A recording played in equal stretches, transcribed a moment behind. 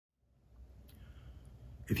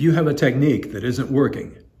If you have a technique that isn't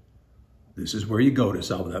working, this is where you go to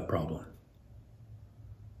solve that problem.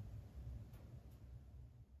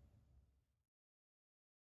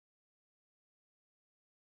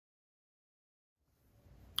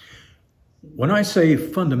 When I say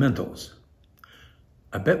fundamentals,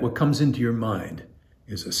 I bet what comes into your mind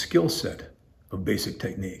is a skill set of basic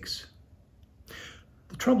techniques.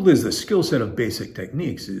 The trouble is the skill set of basic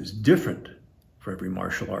techniques is different for every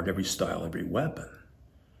martial art, every style, every weapon.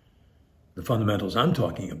 The fundamentals I'm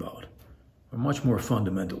talking about are much more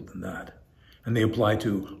fundamental than that, and they apply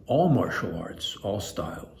to all martial arts, all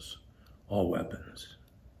styles, all weapons.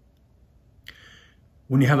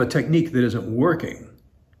 When you have a technique that isn't working,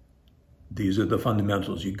 these are the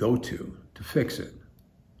fundamentals you go to fix it.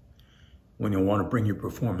 When you want to bring your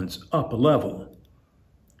performance up a level,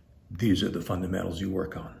 these are the fundamentals you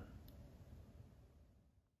work on.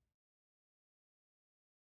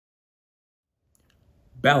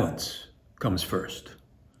 Balance comes first.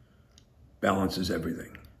 Balance is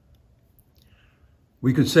everything.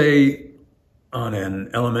 We could say on an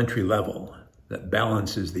elementary level that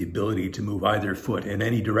balance is the ability to move either foot in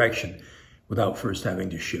any direction without first having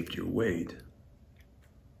to shift your weight.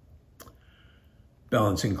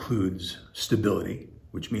 Balance includes stability,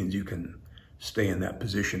 which means you can stay in that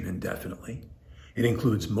position indefinitely. It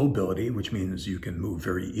includes mobility, which means you can move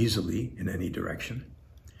very easily in any direction.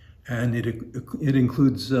 And it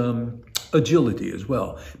includes agility as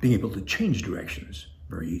well, being able to change directions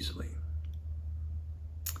very easily.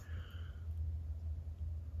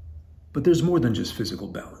 But there's more than just physical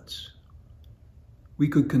balance. We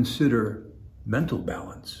could consider mental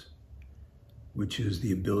balance, which is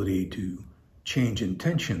the ability to change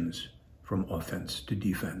intentions from offense to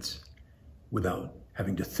defense without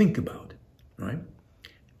having to think about, right?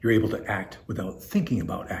 You're able to act without thinking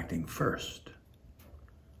about acting first.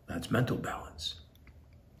 That's mental balance.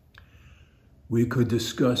 We could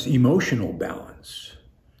discuss emotional balance.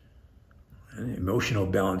 And emotional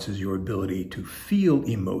balance is your ability to feel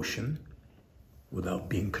emotion without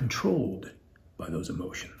being controlled by those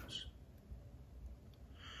emotions.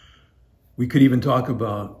 We could even talk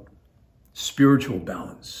about spiritual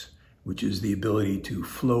balance, which is the ability to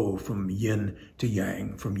flow from yin to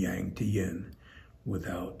yang, from yang to yin,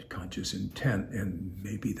 without conscious intent. And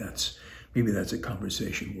maybe that's a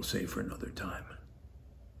conversation we'll save for another time.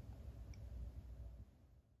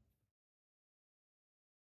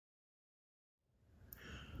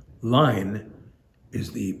 Line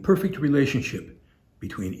is the perfect relationship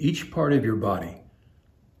between each part of your body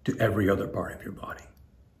to every other part of your body.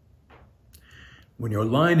 When your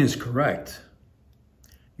line is correct,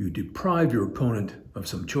 you deprive your opponent of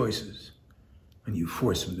some choices and you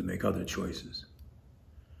force him to make other choices.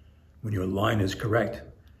 When your line is correct,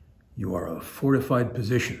 you are a fortified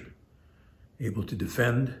position, able to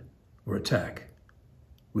defend or attack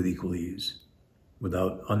with equal ease,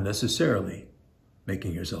 without unnecessarily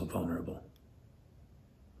making yourself vulnerable.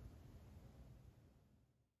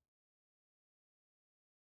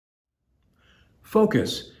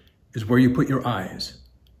 Focus is where you put your eyes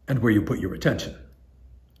and where you put your attention.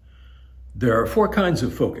 There are 4 kinds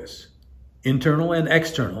of focus: internal and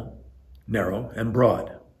external, narrow and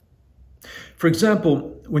broad. For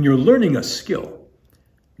example, when you're learning a skill,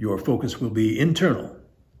 your focus will be internal.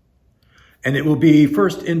 And it will be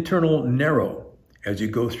first internal narrow as you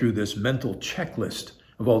go through this mental checklist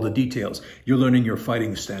of all the details. You're learning your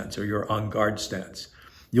fighting stance or your on-guard stance.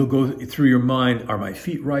 You'll go through your mind, are my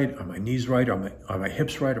feet right? Are my knees right? Are my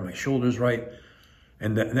hips right? Are my shoulders right?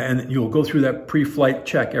 And you'll go through that pre-flight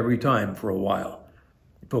check every time for a while,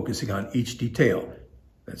 focusing on each detail.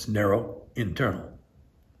 That's narrow, internal.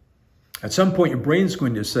 At some point, your brain's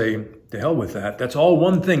going to say, to hell with that. That's all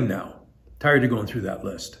one thing now. Tired of going through that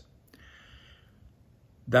list.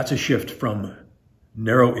 That's a shift from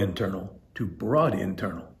narrow internal to broad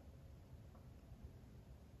internal.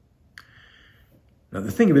 Now,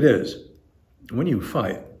 the thing of it is, when you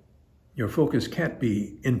fight, your focus can't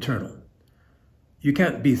be internal. You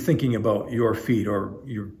can't be thinking about your feet or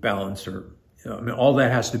your balance or, all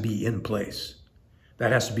that has to be in place.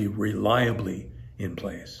 That has to be reliably in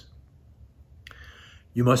place.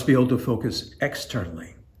 You must be able to focus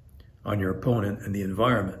externally on your opponent and the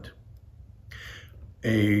environment.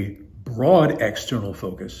 A broad external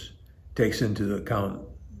focus takes into account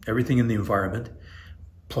everything in the environment,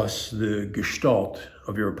 plus the gestalt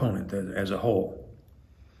of your opponent as a whole.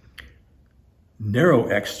 Narrow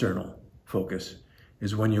external focus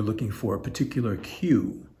is when you're looking for a particular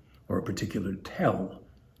cue or a particular tell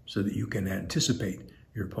so that you can anticipate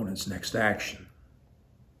your opponent's next action.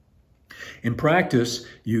 In practice,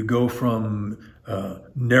 you go from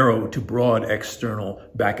narrow to broad external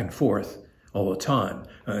back and forth all the time.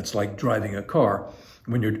 It's like driving a car.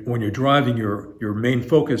 When you're driving, your main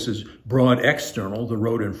focus is broad external, the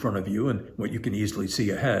road in front of you and what you can easily see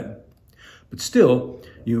ahead. But still,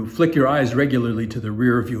 you flick your eyes regularly to the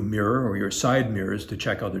rear view mirror or your side mirrors to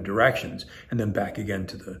check other directions, and then back again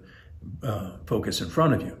to the focus in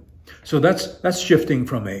front of you. So that's shifting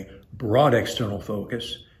from a broad external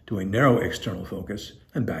focus to a narrow external focus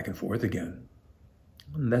and back and forth again.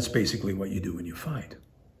 And that's basically what you do when you fight.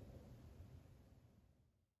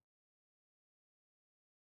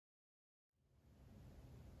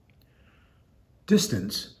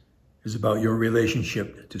 Distance is about your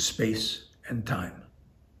relationship to space and time.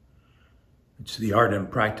 It's the art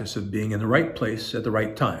and practice of being in the right place at the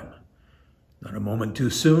right time. Not a moment too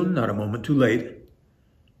soon, not a moment too late,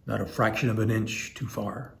 not a fraction of an inch too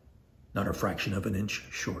far, not a fraction of an inch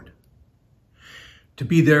short. To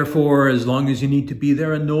be there for as long as you need to be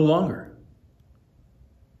there and no longer.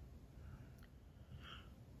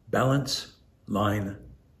 Balance, line,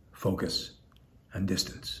 focus, and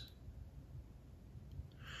distance.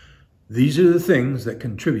 These are the things that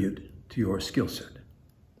contribute to your skill set.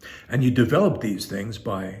 And you develop these things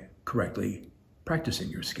by correctly practicing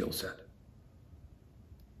your skill set.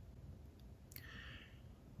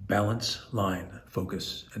 Balance, line,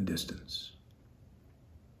 focus, and distance.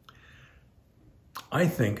 I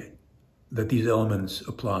think that these elements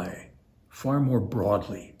apply far more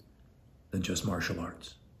broadly than just martial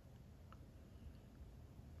arts.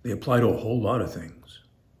 They apply to a whole lot of things.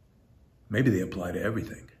 Maybe they apply to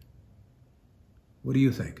everything. What do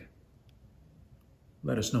you think?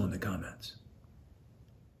 Let us know in the comments.